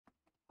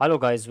Hello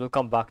guys,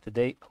 welcome back.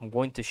 Today I'm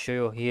going to show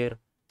you here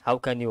how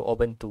can you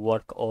open to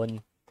work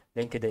on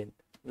LinkedIn.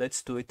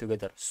 Let's do it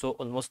together. So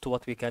almost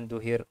what we can do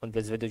here on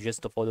this video,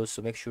 just to follow,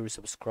 so make sure you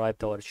subscribe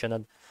to our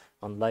channel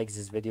and like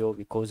this video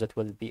because it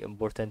will be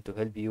important to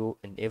help you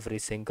in every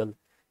single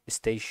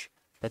stage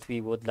that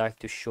we would like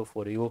to show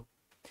for you,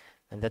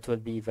 and that will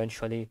be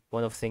eventually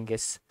one of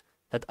things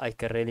that I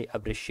can really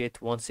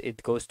appreciate once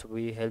it goes to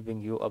be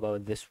helping you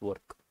about this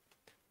work.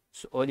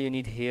 So all you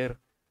need here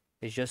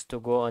is just to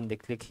go and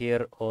click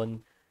here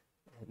on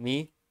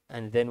me,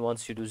 and then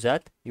once you do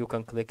that you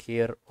can click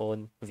here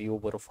on view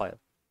profile.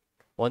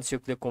 Once you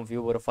click on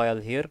view profile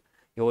here,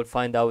 you will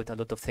find out a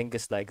lot of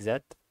things like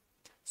that.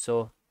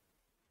 So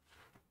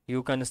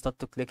you can start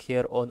to click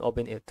here on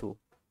open it too.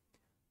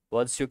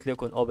 Once you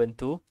click on open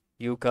to,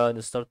 you can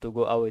start to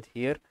go out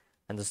here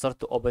and start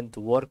to open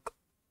to work.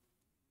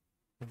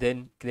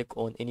 Then click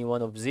on any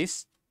one of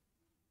these.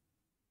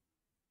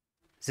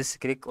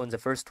 Click on the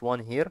first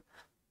one here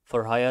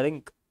for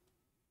hiring,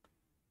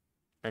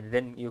 and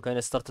then you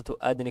can start to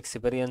add an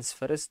experience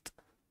first.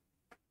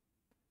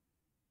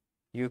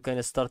 You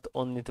can start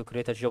only to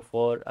create a job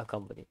for a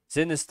company,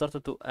 then start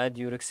to add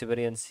your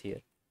experience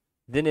here,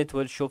 then it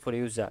will show for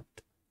you that.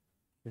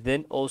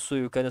 Then also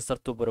you can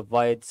start to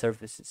provide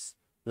services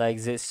like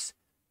this.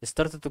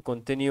 Start to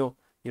continue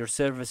your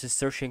services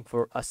searching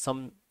for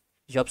some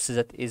jobs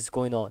that is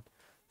going on.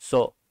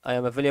 So I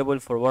am available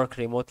for work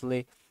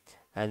remotely,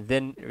 and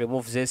then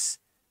remove this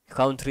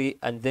country,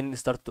 and then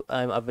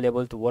I'm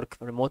available to work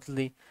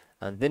remotely,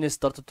 and then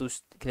start to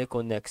click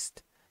on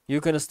next. You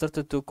can start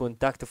to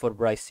contact for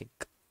pricing.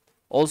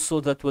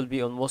 Also that will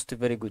be almost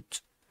very good.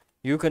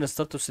 You can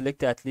start to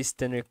select at least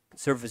 10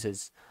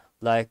 services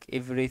like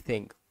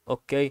everything.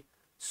 Okay,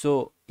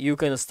 so you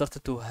can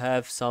start to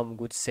have some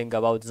good thing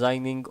about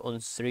designing on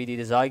 3D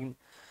design.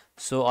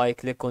 So I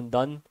click on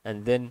done,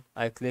 and then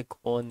I click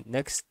on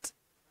next,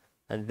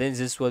 and then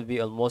this will be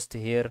almost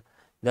here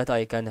that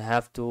I can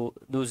have to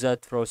do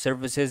that for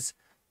services.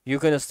 You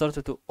can start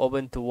to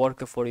open to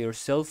work for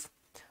yourself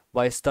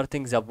by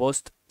starting the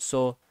post.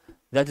 So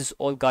that is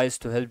all guys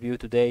to help you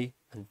today,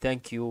 and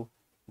thank you.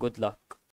 Good luck.